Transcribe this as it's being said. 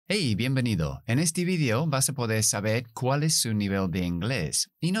Hey, bienvenido. En este vídeo vas a poder saber cuál es su nivel de inglés.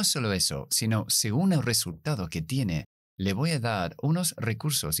 Y no solo eso, sino según el resultado que tiene, le voy a dar unos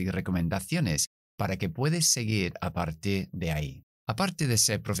recursos y recomendaciones para que puedas seguir a partir de ahí. Aparte de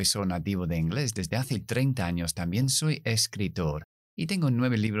ser profesor nativo de inglés desde hace 30 años, también soy escritor y tengo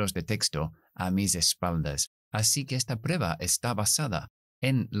 9 libros de texto a mis espaldas. Así que esta prueba está basada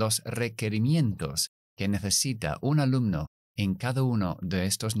en los requerimientos que necesita un alumno en cada uno de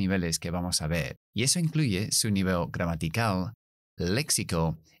estos niveles que vamos a ver, y eso incluye su nivel gramatical,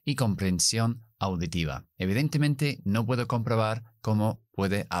 léxico y comprensión auditiva. Evidentemente, no puedo comprobar cómo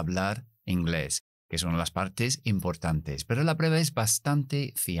puede hablar inglés, que son las partes importantes, pero la prueba es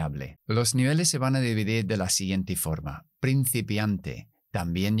bastante fiable. Los niveles se van a dividir de la siguiente forma. Principiante,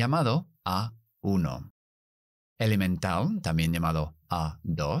 también llamado A1. Elemental, también llamado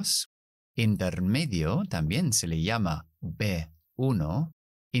A2. Intermedio, también se le llama B1,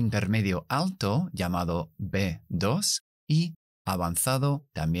 intermedio alto, llamado B2, y avanzado,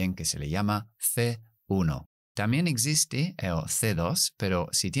 también que se le llama C1. También existe el C2, pero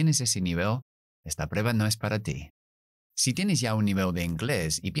si tienes ese nivel, esta prueba no es para ti. Si tienes ya un nivel de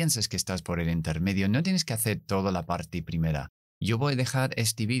inglés y piensas que estás por el intermedio, no tienes que hacer toda la parte primera. Yo voy a dejar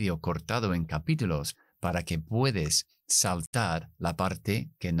este vídeo cortado en capítulos para que puedas saltar la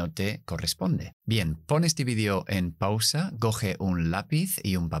parte que no te corresponde. Bien, pon este vídeo en pausa, coge un lápiz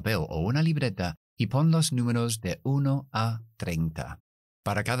y un papel o una libreta y pon los números de 1 a 30.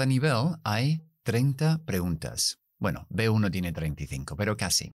 Para cada nivel hay 30 preguntas. Bueno, B1 tiene 35, pero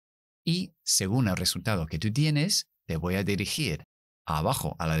casi. Y según el resultado que tú tienes, te voy a dirigir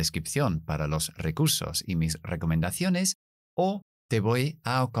abajo a la descripción para los recursos y mis recomendaciones, o te voy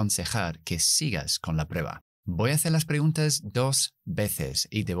a aconsejar que sigas con la prueba. Voy a hacer las preguntas 2 veces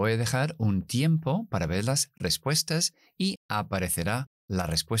y te voy a dejar un tiempo para ver las respuestas y aparecerá la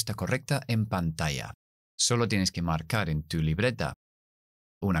respuesta correcta en pantalla. Solo tienes que marcar en tu libreta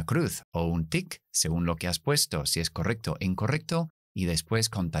una cruz o un tic según lo que has puesto, si es correcto o incorrecto, y después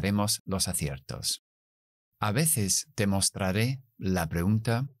contaremos los aciertos. A veces te mostraré la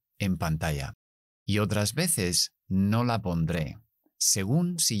pregunta en pantalla y otras veces no la pondré,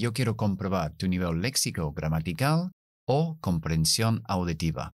 según si yo quiero comprobar tu nivel léxico gramatical o comprensión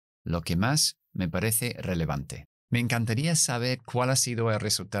auditiva, lo que más me parece relevante. Me encantaría saber cuál ha sido el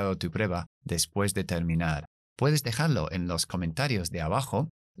resultado de tu prueba después de terminar. Puedes dejarlo en los comentarios de abajo,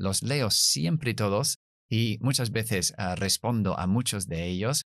 los leo siempre todos y muchas veces respondo a muchos de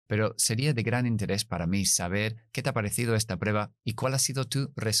ellos, pero sería de gran interés para mí saber qué te ha parecido esta prueba y cuál ha sido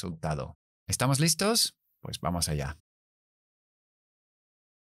tu resultado. ¿Estamos listos? Pues vamos allá.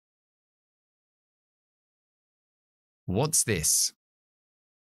 What's this?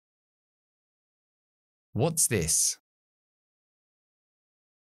 What's this?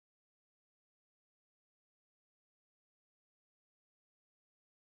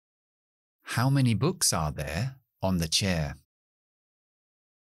 How many books are there on the chair?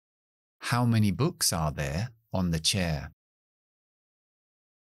 How many books are there on the chair?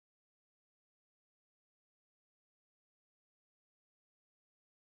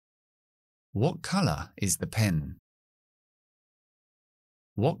 What color is the pen?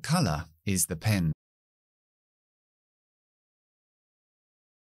 What color is the pen?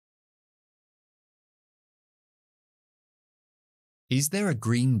 Is there a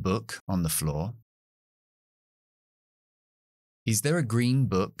green book on the floor? Is there a green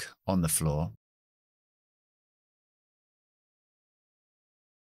book on the floor?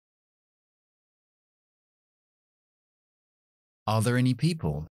 Are there any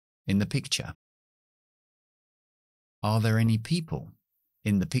people in the picture? Are there any people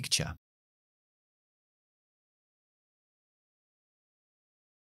in the picture?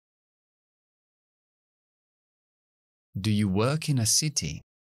 Do you work in a city?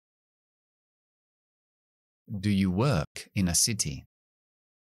 Do you work in a city?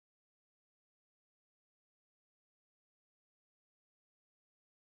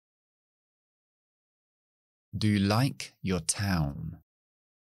 Do you like your town?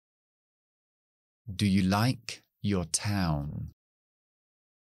 Do you like your town?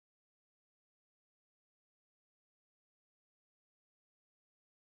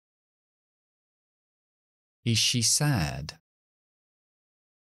 Is she sad?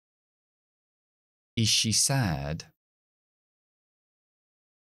 Is she sad?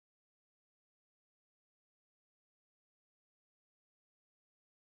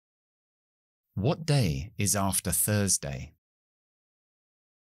 What day is after Thursday?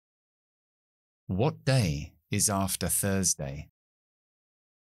 What day is after Thursday?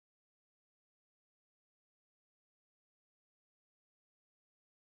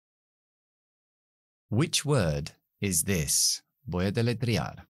 Which word is this? Voy a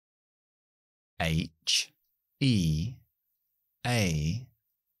deletrear. H, E, A,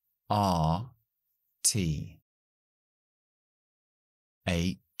 R, T.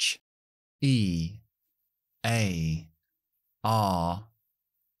 H, E, A, R,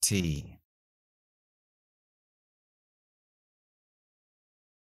 T.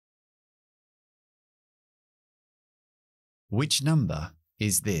 Which number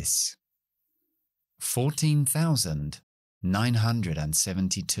is this?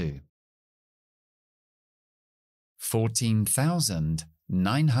 14,972.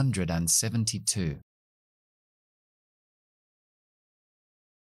 14,972.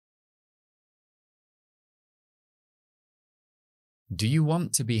 Do you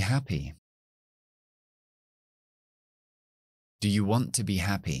want to be happy? Do you want to be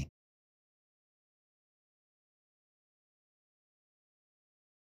happy?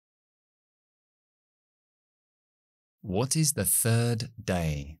 What is the third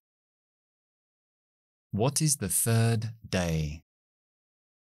day? What is the third day?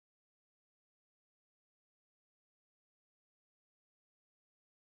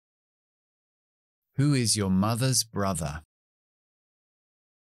 Who is your mother's brother?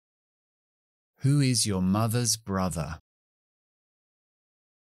 Who is your mother's brother?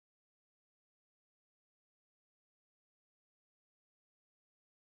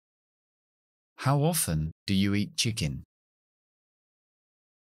 How often do you eat chicken?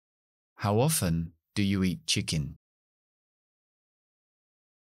 How often do you eat chicken?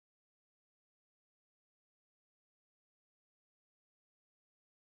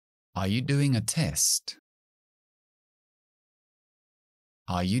 Are you doing a test?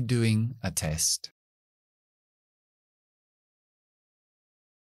 Are you doing a test?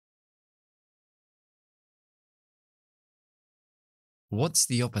 What's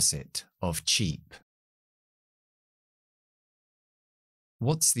the opposite of cheap?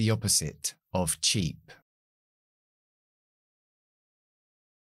 What's the opposite of cheap?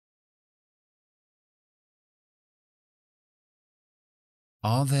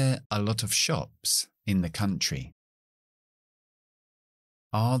 Are there a lot of shops in the country?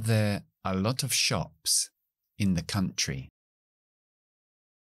 Are there a lot of shops in the country?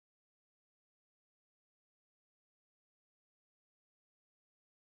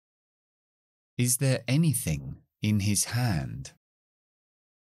 Is there anything in his hand?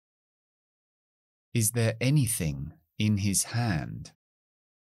 Is there anything in his hand?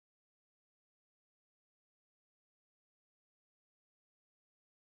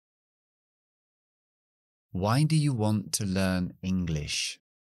 Why do you want to learn English?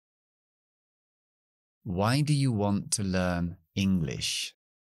 Why do you want to learn English?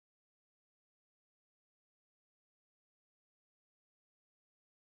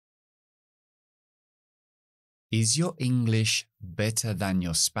 Is your English better than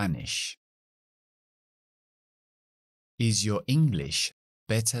your Spanish? Is your English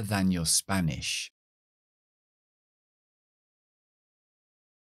better than your Spanish?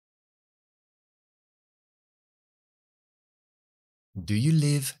 Do you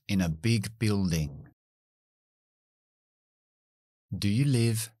live in a big building? Do you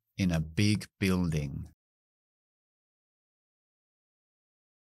live in a big building?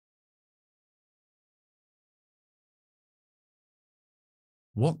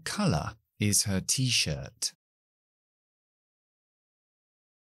 What color is her t-shirt?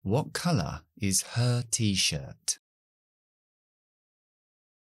 What color is her t-shirt?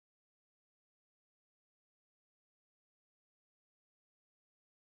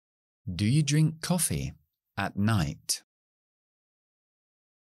 Do you drink coffee at night?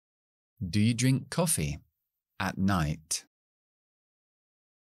 Do you drink coffee at night?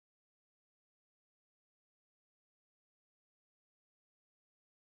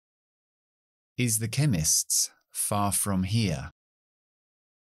 Is the chemist's far from here?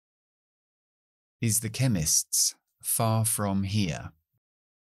 Is the chemist's far from here?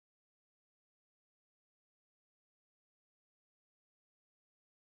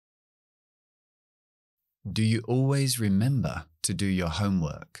 Do you always remember to do your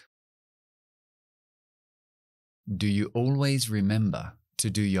homework? Do you always remember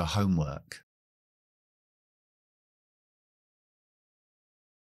to do your homework?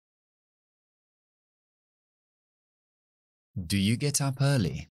 Do you get up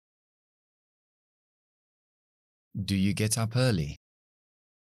early? Do you get up early?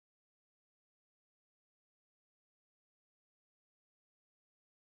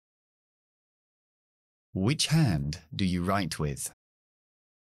 Which hand do you write with?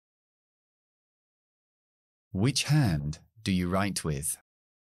 Which hand do you write with?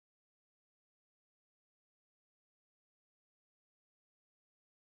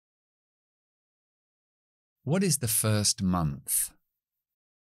 What is the first month?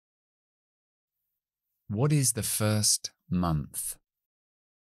 What is the first month?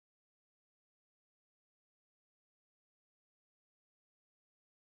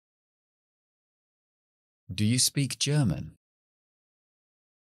 Do you speak German?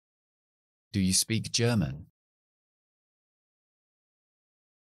 Do you speak German?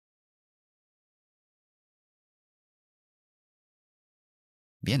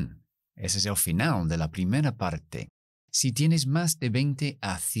 Bien, ese es el final de la primera parte. Si tienes más de 20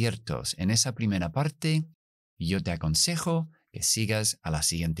 aciertos en esa primera parte, yo te aconsejo que sigas a la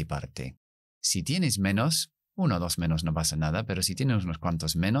siguiente parte. Si tienes menos, 1 o 2 menos no pasa nada, pero si tienes unos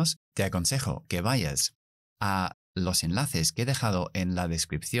cuantos menos, te aconsejo que vayas a los enlaces que he dejado en la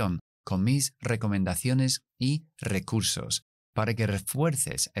descripción con mis recomendaciones y recursos para que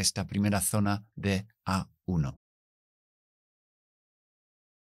refuerces esta primera zona de A1.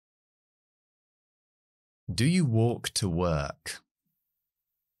 Do you walk to work?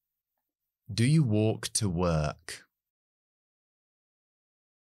 Do you walk to work?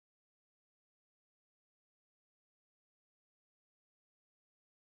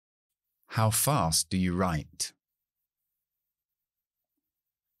 How fast do you write?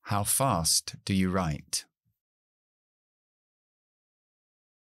 How fast do you write?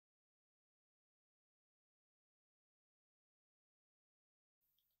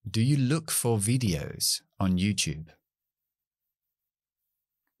 Do you look for videos on YouTube?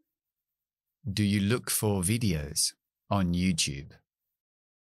 Do you look for videos on YouTube?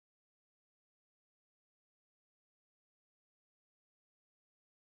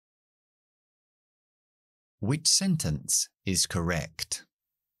 Which sentence is correct?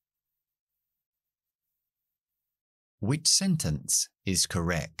 Which sentence is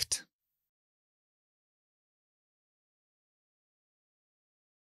correct?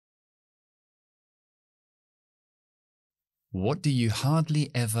 What do you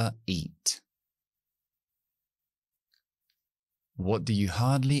hardly ever eat? What do you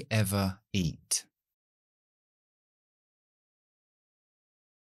hardly ever eat?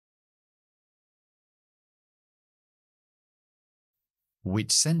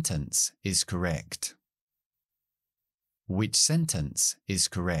 Which sentence is correct? Which sentence is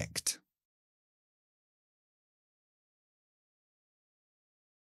correct?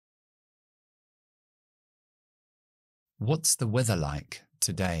 What's the weather like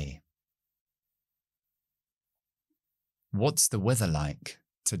today? What's the weather like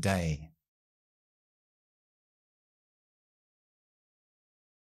today?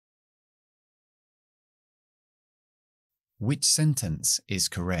 Which sentence is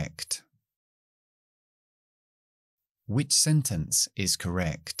correct? Which sentence is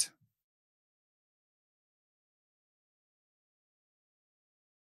correct?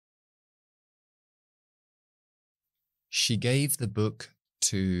 She gave the book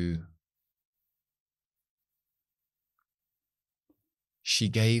to. She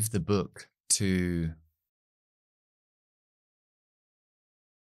gave the book to.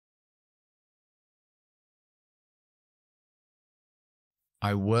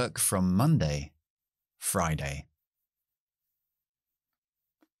 I work from Monday, Friday.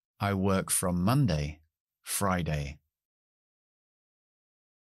 I work from Monday, Friday.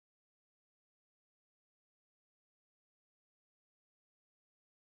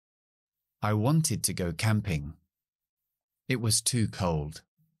 I wanted to go camping. It was too cold.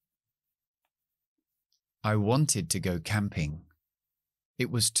 I wanted to go camping. It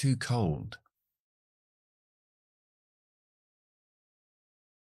was too cold.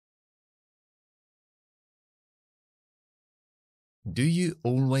 Do you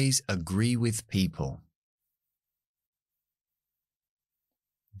always agree with people?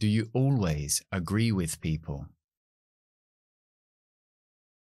 Do you always agree with people?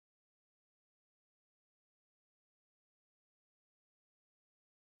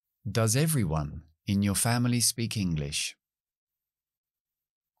 Does everyone in your family speak English?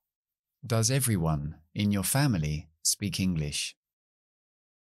 Does everyone in your family speak English?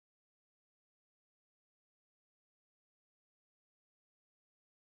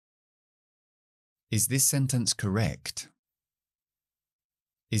 Is this sentence correct?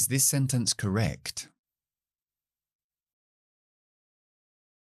 Is this sentence correct?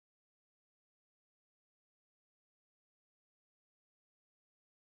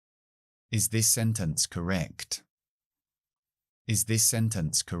 Is this sentence correct? Is this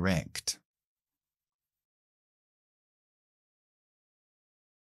sentence correct?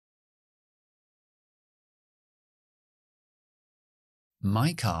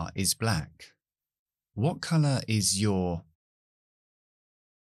 My car is black. What color is your?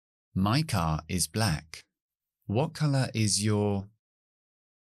 My car is black. What color is your...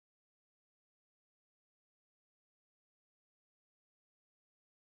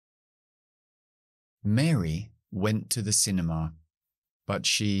 Mary went to the cinema, but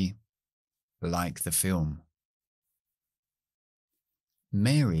she liked the film.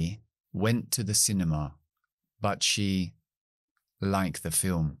 Mary went to the cinema, but she liked the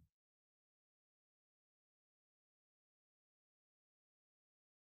film.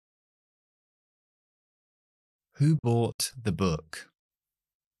 Who bought the book?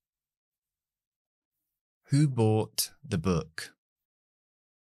 Who bought the book?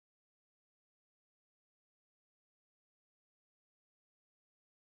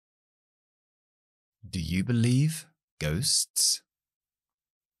 Do you believe ghosts?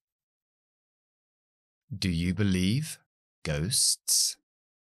 Do you believe ghosts?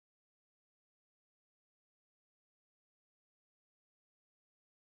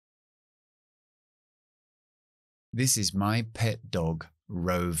 This is my pet dog,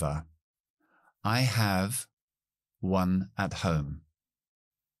 Rover. I have one at home.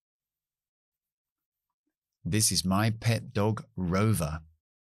 This is my pet dog, Rover.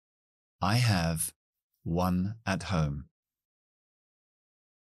 I have one at home.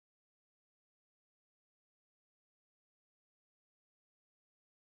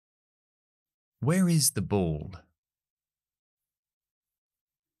 Where is the ball?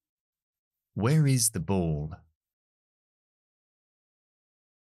 Where is the ball?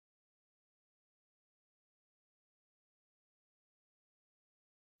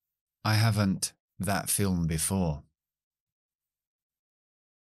 I haven't that film before.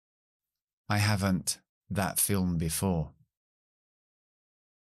 I haven't that film before.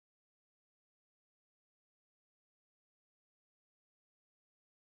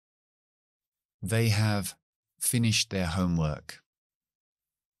 They have finished their homework.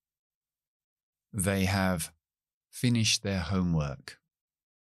 They have finished their homework.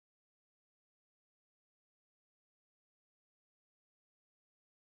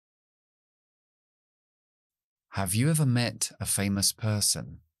 Have you ever met a famous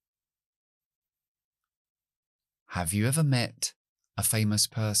person? Have you ever met a famous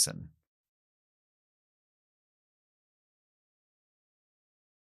person?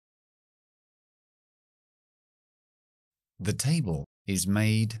 The table is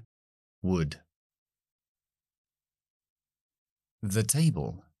made wood. The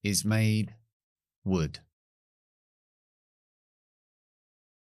table is made wood.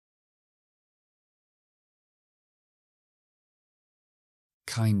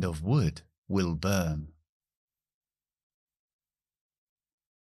 Kind of wood will burn.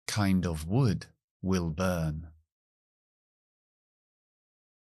 Kind of wood will burn.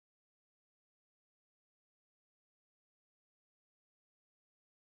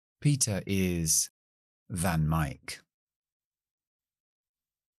 Peter is than Mike.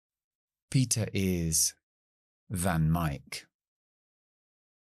 Peter is than Mike.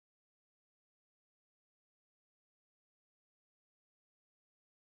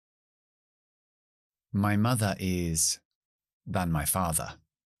 My mother is than my father.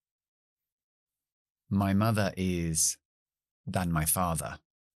 My mother is than my father.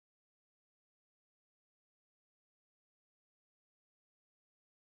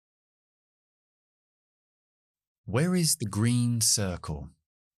 Where is the green circle?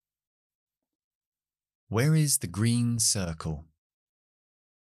 Where is the green circle?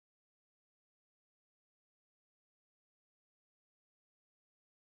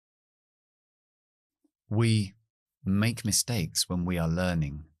 We make mistakes when we are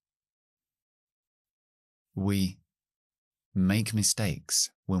learning. We make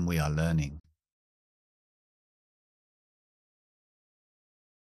mistakes when we are learning.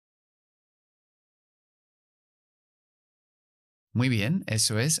 Muy bien,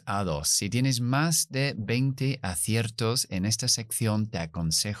 eso es A2. Si tienes más de 20 aciertos en esta sección, te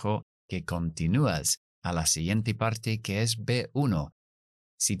aconsejo que continúas a la siguiente parte, que es B1.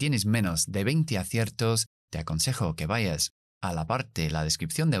 Si tienes menos de 20 aciertos, te aconsejo que vayas a la parte, la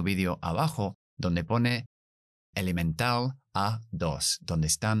descripción del vídeo abajo, donde pone Elemental A2, donde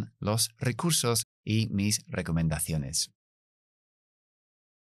están los recursos y mis recomendaciones.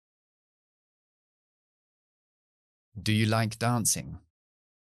 Do you like dancing?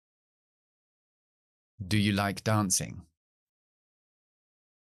 Do you like dancing?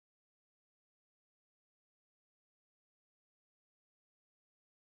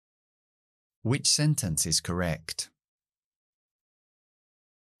 Which sentence is correct?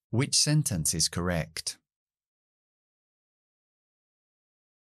 Which sentence is correct?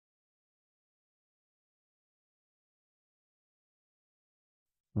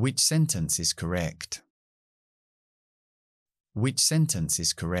 Which sentence is correct? Which sentence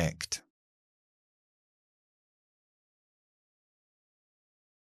is correct?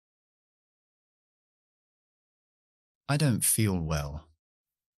 I don't feel well.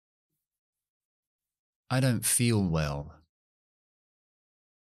 I don't feel well.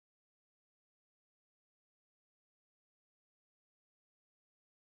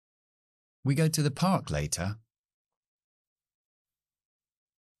 We go to the park later.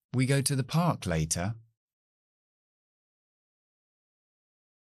 We go to the park later.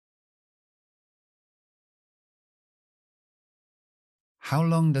 How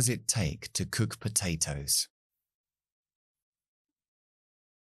long does it take to cook potatoes?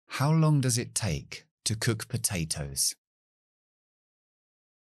 How long does it take to cook potatoes?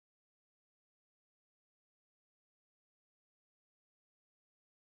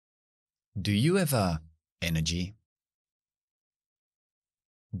 Do you ever energy?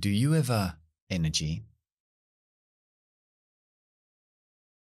 Do you ever energy?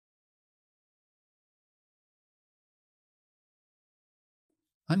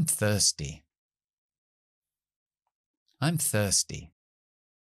 I'm thirsty. I'm thirsty.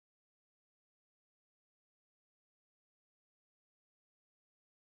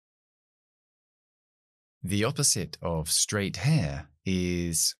 The opposite of straight hair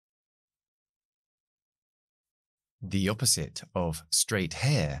is. The opposite of straight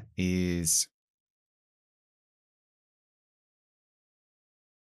hair is.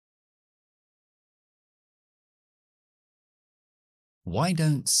 Why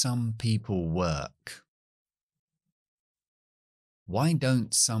don't some people work? Why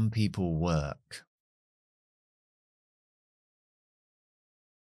don't some people work?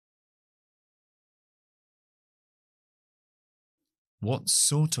 What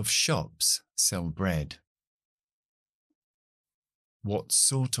sort of shops sell bread? What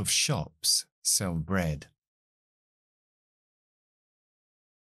sort of shops sell bread?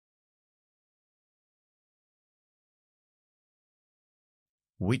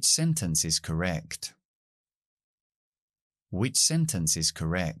 Which sentence is correct? Which sentence is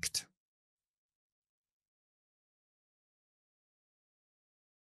correct?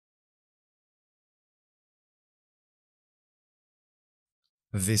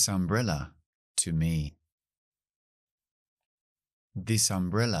 This umbrella to me. This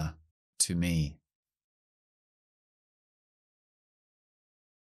umbrella to me.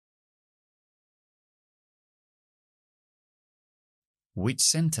 Which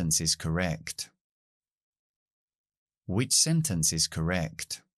sentence is correct? Which sentence is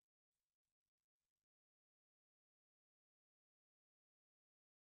correct?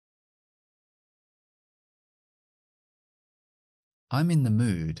 I'm in the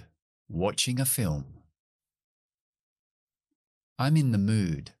mood watching a film. I'm in the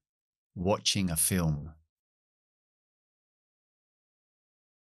mood watching a film.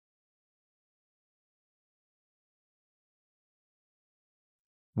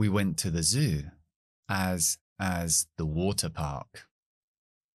 We went to the zoo as the water park.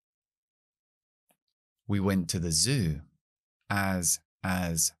 We went to the zoo as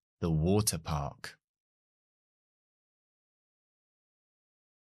the water park.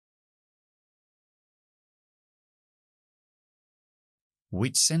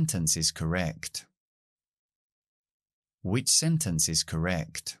 Which sentence is correct? Which sentence is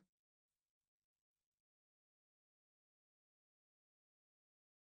correct?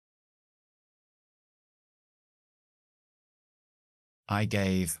 I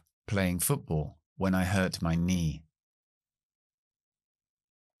gave playing football when I hurt my knee.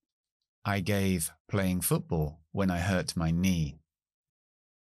 I gave playing football when I hurt my knee.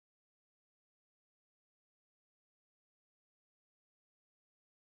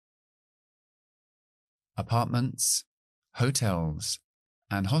 Apartments, hotels,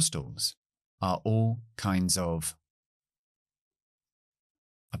 and hostels are all kinds of.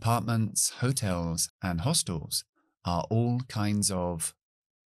 Apartments, hotels, and hostels are all kinds of.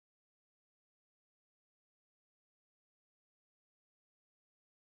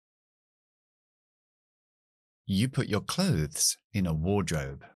 You put your clothes in a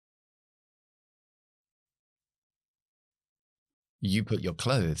wardrobe. You put your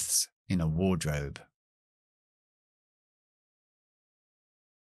clothes in a wardrobe.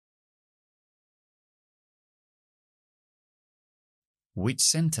 Which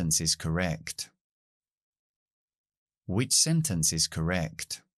sentence is correct? Which sentence is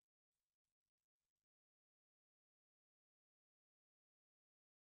correct?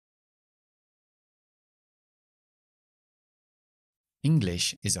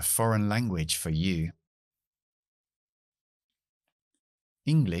 English is a foreign language for you.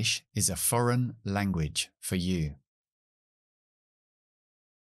 English is a foreign language for you.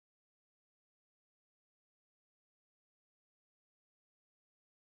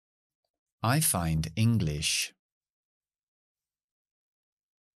 I find English.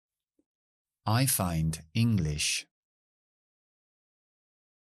 I find English.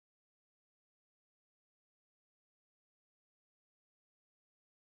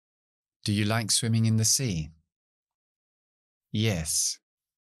 Do you like swimming in the sea? Yes,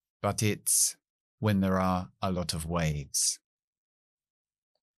 but it's when there are a lot of waves.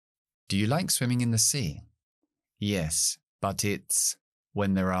 Do you like swimming in the sea? Yes, but it's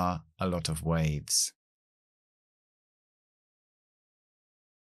when there are a lot of waves.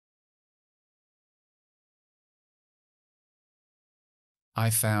 I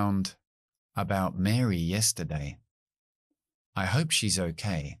found about Mary yesterday. I hope she's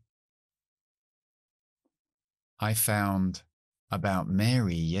okay. I found about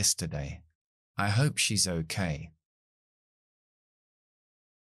Mary yesterday. I hope she's okay.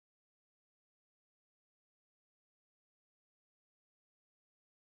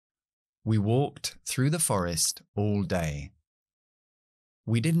 We walked through the forest all day.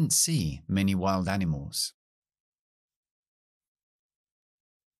 We didn't see many wild animals.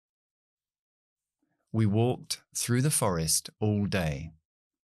 We walked through the forest all day.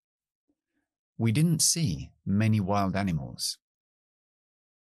 We didn't see many wild animals.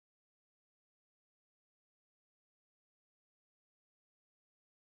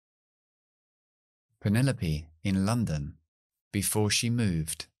 Penelope in London before she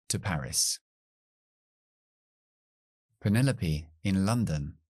moved to Paris. Penelope in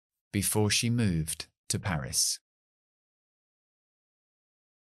London before she moved to Paris.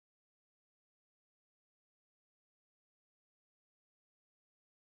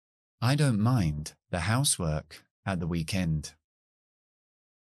 I don't mind the housework at the weekend.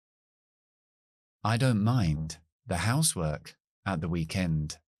 I don't mind the housework at the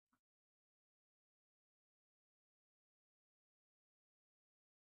weekend.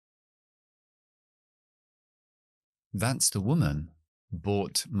 That's the woman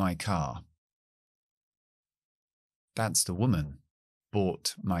bought my car. That's the woman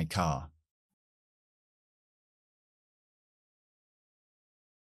bought my car.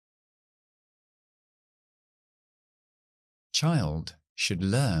 Child should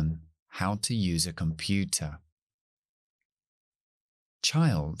learn how to use a computer.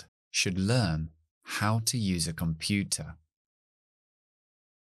 Child should learn how to use a computer.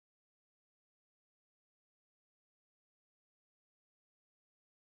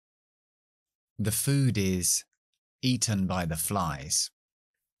 The food is eaten by the flies.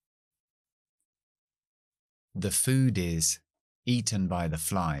 The food is eaten by the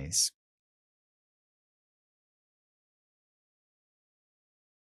flies.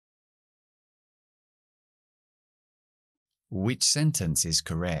 Which sentence is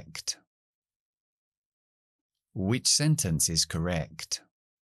correct? Which sentence is correct?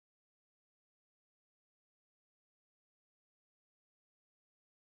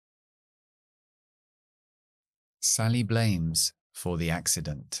 Sally blames for the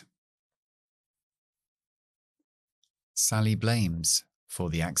accident. Sally blames for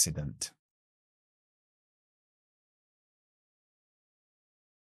the accident.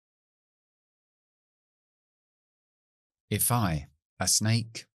 If I, a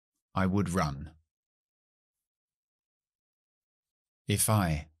snake, I would run. If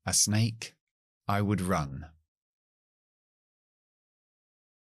I, a snake, I would run.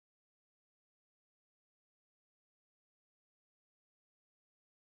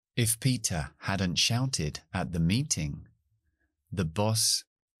 If Peter hadn't shouted at the meeting, the boss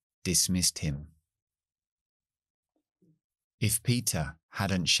dismissed him. If Peter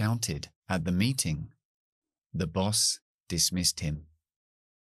hadn't shouted at the meeting, the boss dismissed him.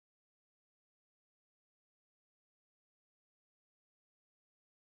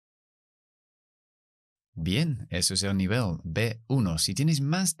 Bien, eso es el nivel B1. Si tienes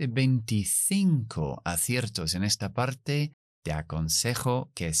más de 25 aciertos en esta parte, te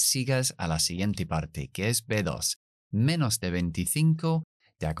aconsejo que sigas a la siguiente parte, que es B2. Menos de 25,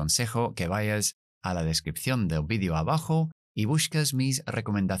 te aconsejo que vayas a la descripción del vídeo abajo y busques mis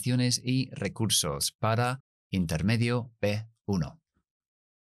recomendaciones y recursos para Intermedio B1.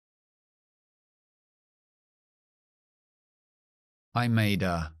 I made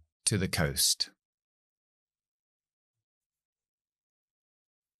a to the coast.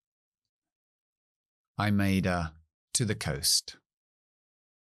 I made a to the coast.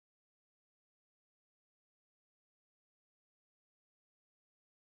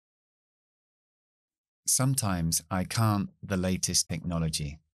 Sometimes I can't the latest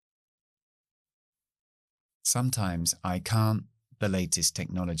technology. Sometimes I can't the latest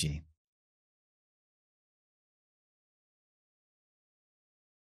technology.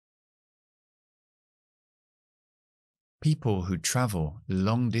 People who travel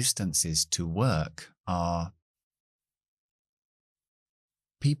long distances to work are.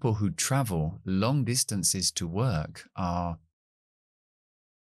 People who travel long distances to work are.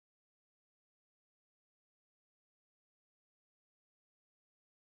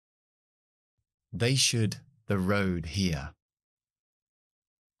 They should the road here.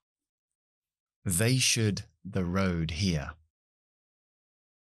 They should the road here.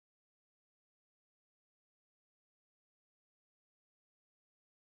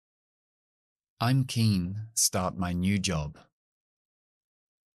 I'm keen start my new job.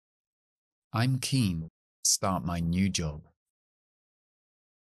 I'm keen start my new job.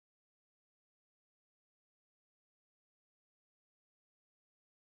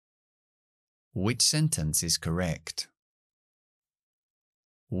 Which sentence is correct?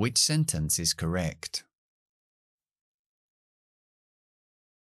 Which sentence is correct?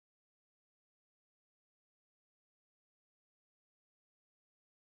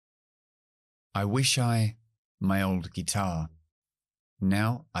 I wish my old guitar.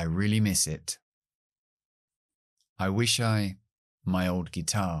 Now I really miss it. I wish my old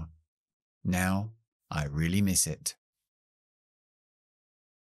guitar. Now I really miss it.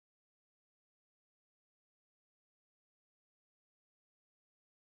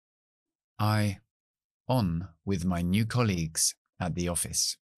 I on with my new colleagues at the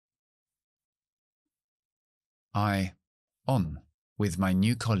office. I on with my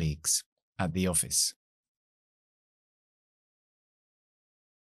new colleagues at the office.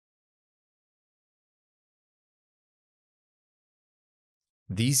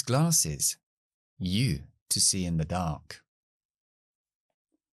 These glasses, you to see in the dark.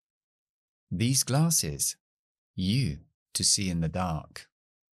 These glasses, you to see in the dark.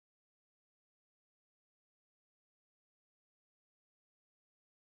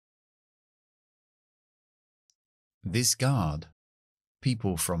 This guard,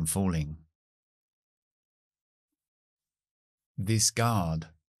 people from falling. This guard,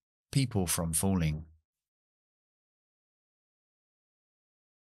 people from falling.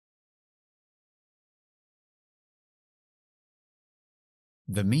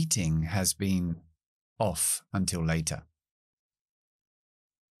 The meeting has been off until later.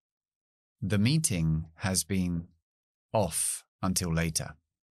 The meeting has been off until later.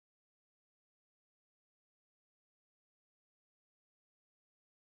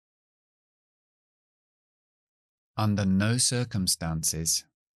 Under no circumstances,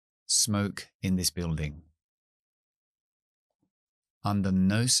 smoke in this building. Under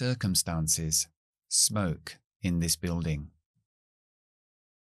no circumstances, smoke in this building.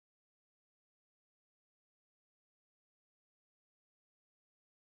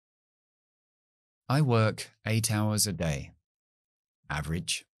 I work 8 hours a day.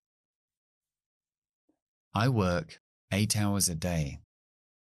 Average. I work 8 hours a day.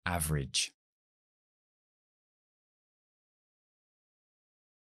 Average.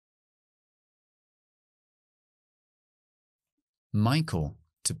 Michael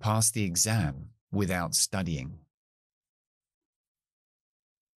to pass the exam without studying.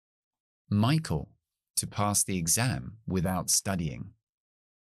 Michael to pass the exam without studying.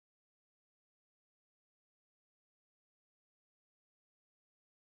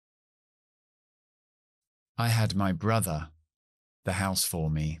 I had my brother the house for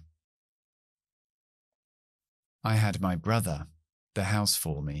me. I had my brother the house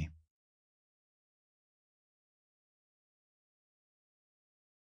for me.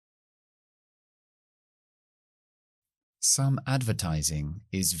 Some advertising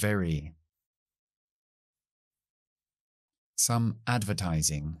is very. Some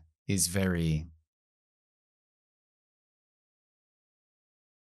advertising is very.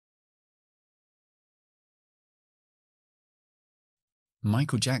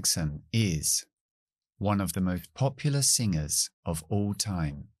 Michael Jackson is one of the most popular singers of all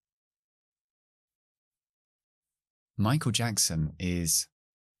time. Michael Jackson is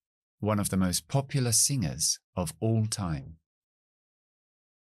one of the most popular singers of all time.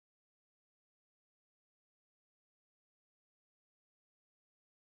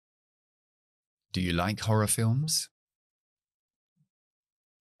 Do you like horror films?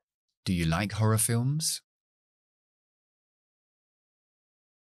 Do you like horror films?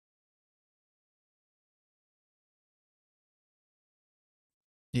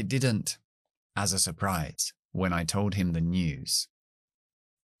 It didn't, as a surprise, when I told him the news.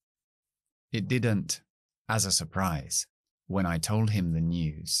 It didn't, as a surprise, when I told him the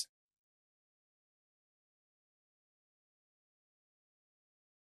news.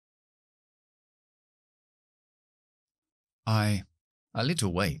 A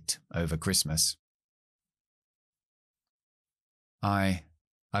little weight over Christmas. I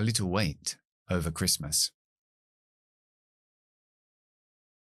a little wait over Christmas.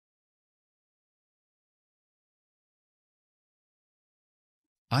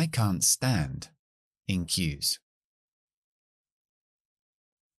 I can't stand in queues.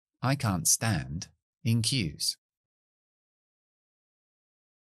 I can't stand in queues.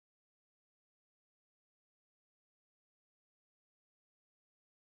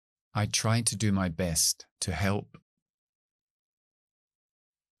 I try to do my best to help.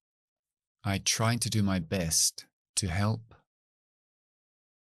 I try to do my best to help.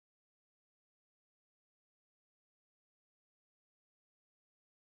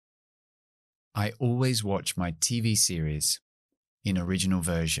 I always watch my TV series in original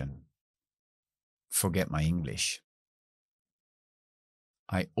version. Forget my English.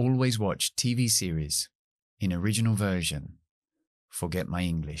 I always watch TV series in original version. Forget my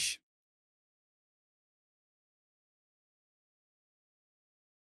English.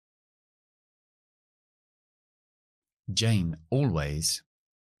 Jane always.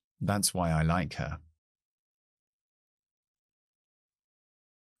 That's why I like her.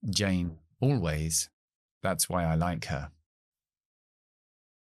 Jane always. That's why I like her.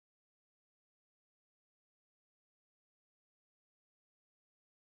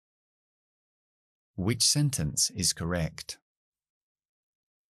 Which sentence is correct?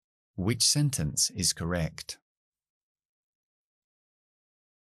 Which sentence is correct?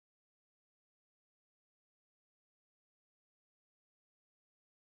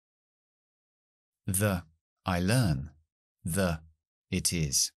 The, I learn. The, it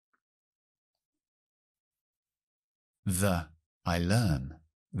is. The, I learn.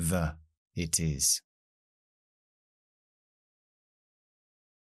 The, it is.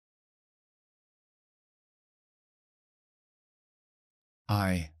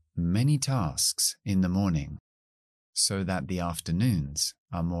 I, many tasks in the morning, so that the afternoons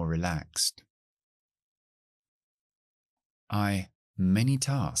are more relaxed. I, many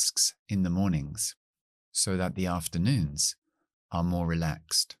tasks in the mornings, so that the afternoons are more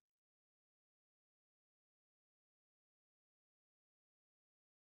relaxed.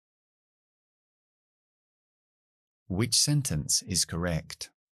 Which sentence is correct?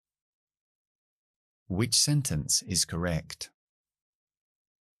 Which sentence is correct?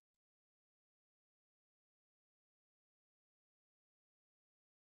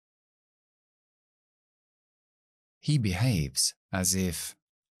 He behaves as if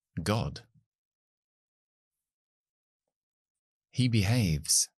God. He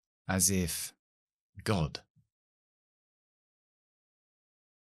behaves as if God.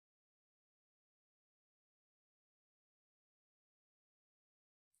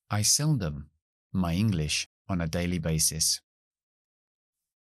 I seldom my English on a daily basis.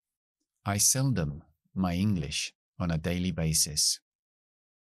 I seldom my English on a daily basis.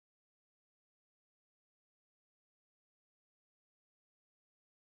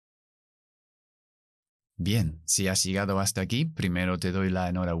 Bien, si has llegado hasta aquí, primero te doy la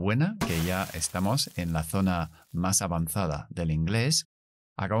enhorabuena, que ya estamos en la zona más avanzada del inglés.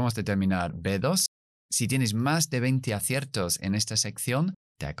 Acabamos de terminar B2. Si tienes más de 20 aciertos en esta sección,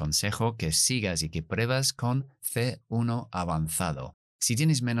 te aconsejo que sigas y que pruebas con C1 avanzado. Si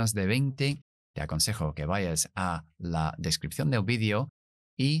tienes menos de 20, te aconsejo que vayas a la descripción del vídeo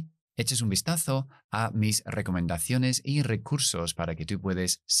y eches un vistazo a mis recomendaciones y recursos para que tú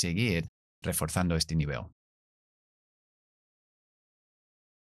puedas seguir reforzando este nivel.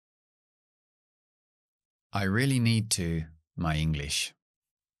 I really need to, my English.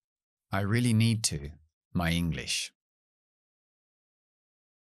 I really need to, my English.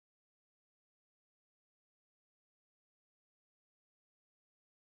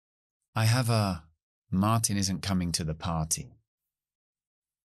 I have a Martin isn't coming to the party.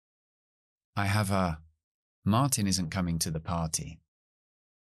 I have a Martin isn't coming to the party.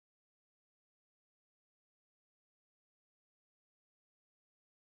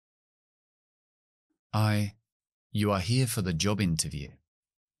 You are here for the job interview.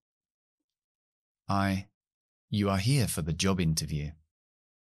 You are here for the job interview.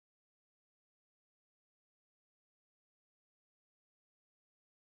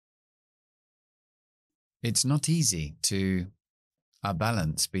 It's not easy to a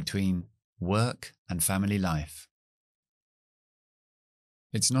balance between work and family life.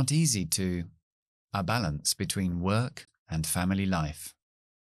 It's not easy to a balance between work and family life.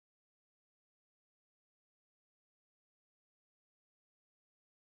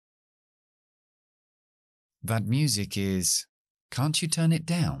 That music is, can't you turn it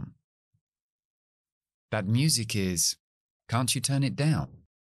down? That music is, can't you turn it down?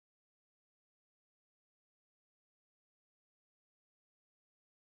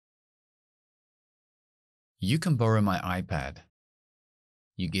 You can borrow my iPad.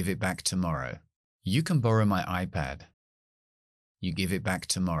 You give it back tomorrow. You can borrow my iPad. You give it back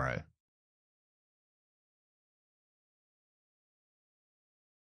tomorrow.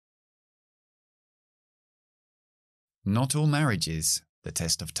 Not all marriages, the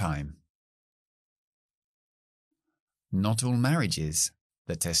test of time. Not all marriages,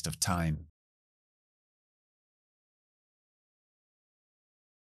 the test of time.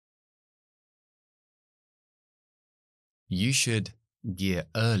 You should gear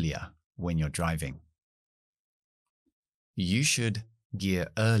earlier when you're driving. You should gear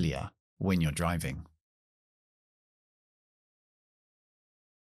earlier when you're driving.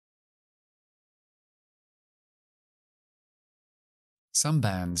 Some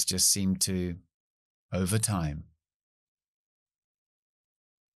bands just seem to, over time.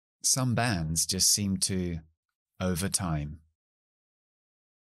 Some bands just seem to, over time.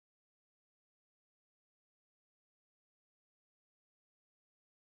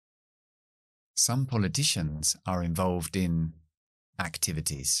 Some politicians are involved in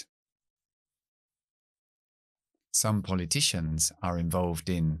activities. Some politicians are involved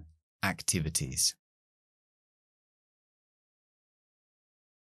in activities.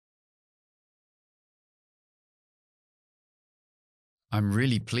 I'm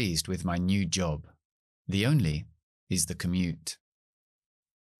really pleased with my new job. The only is the commute.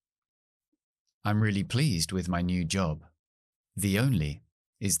 I'm really pleased with my new job. The only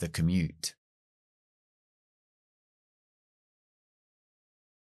is the commute.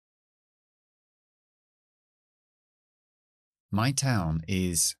 My town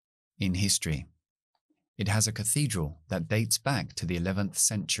is in history. It has a cathedral that dates back to the 11th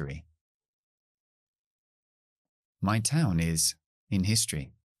century. My town is in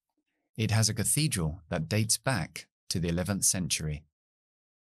history. It has a cathedral that dates back to the 11th century.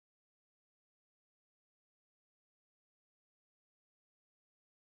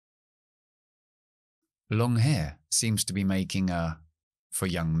 Long hair seems to be making a for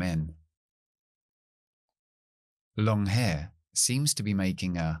young men. Long hair seems to be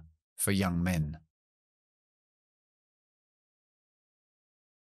making a for young men.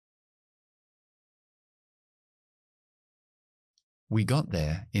 We got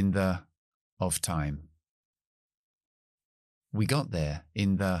there in the of time. We got there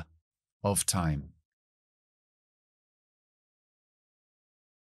in the of time.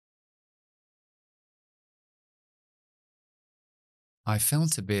 I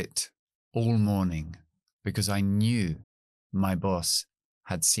felt a bit all morning because I knew my boss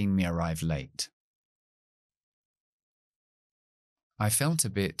had seen me arrive late. I felt a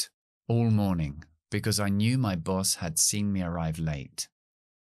bit all morning because I knew my boss had seen me arrive late.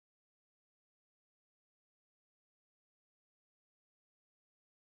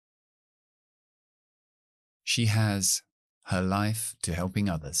 She has her life to helping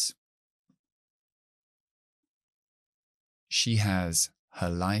others. She has her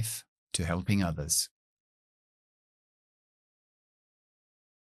life to helping others.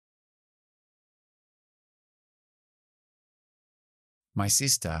 My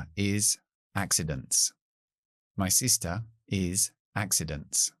sister is accidents. My sister is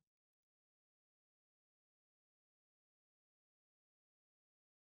accidents.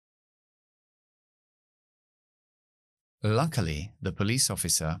 Luckily, the police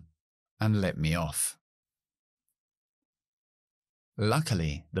officer and let me off.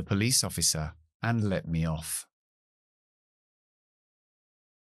 Luckily, the police officer and let me off.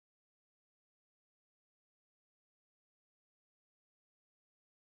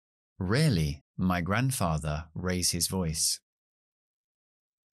 Rarely my grandfather raise his voice.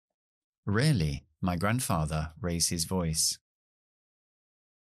 Rarely my grandfather raise his voice.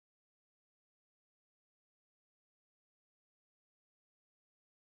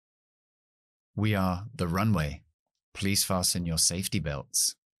 We are the runway. Please fasten your safety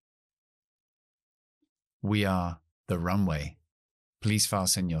belts. We are the runway. Please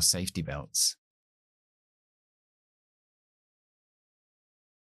fasten your safety belts.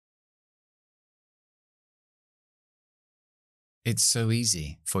 It's so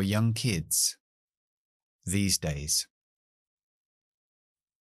easy for young kids these days.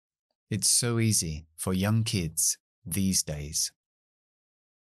 It's so easy for young kids these days.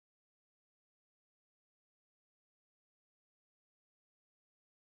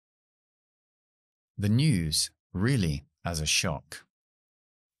 The news really as a shock.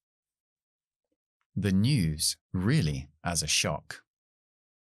 The news really as a shock.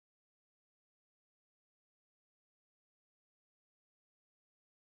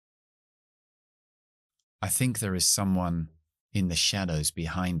 I think there is someone in the shadows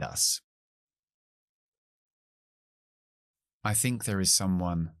behind us. I think there is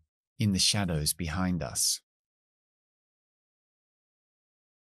someone in the shadows behind us.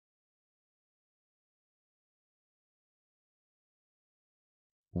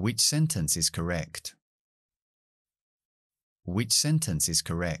 Which sentence is correct? Which sentence is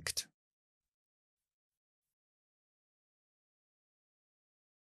correct?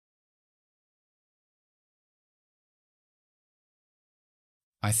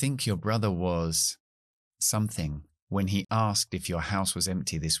 I think your brother was something when he asked if your house was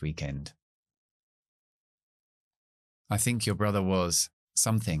empty this weekend. I think your brother was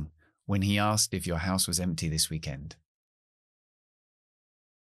something when he asked if your house was empty this weekend.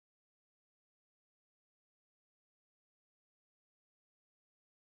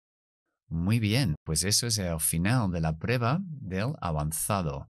 Muy bien, pues eso es el final de la prueba del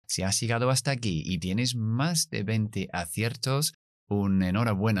avanzado. Si has llegado hasta aquí y tienes más de 20 aciertos, un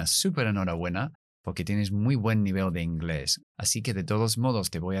enhorabuena, súper enhorabuena, porque tienes muy buen nivel de inglés. Así que de todos modos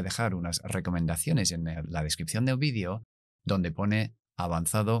te voy a dejar unas recomendaciones en la descripción del vídeo donde pone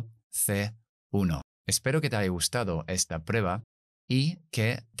avanzado C1. Espero que te haya gustado esta prueba y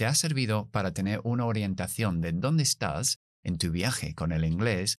que te ha servido para tener una orientación de dónde estás en tu viaje con el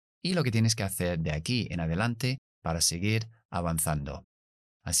inglés y lo que tienes que hacer de aquí en adelante para seguir avanzando.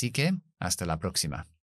 Así que, hasta la próxima.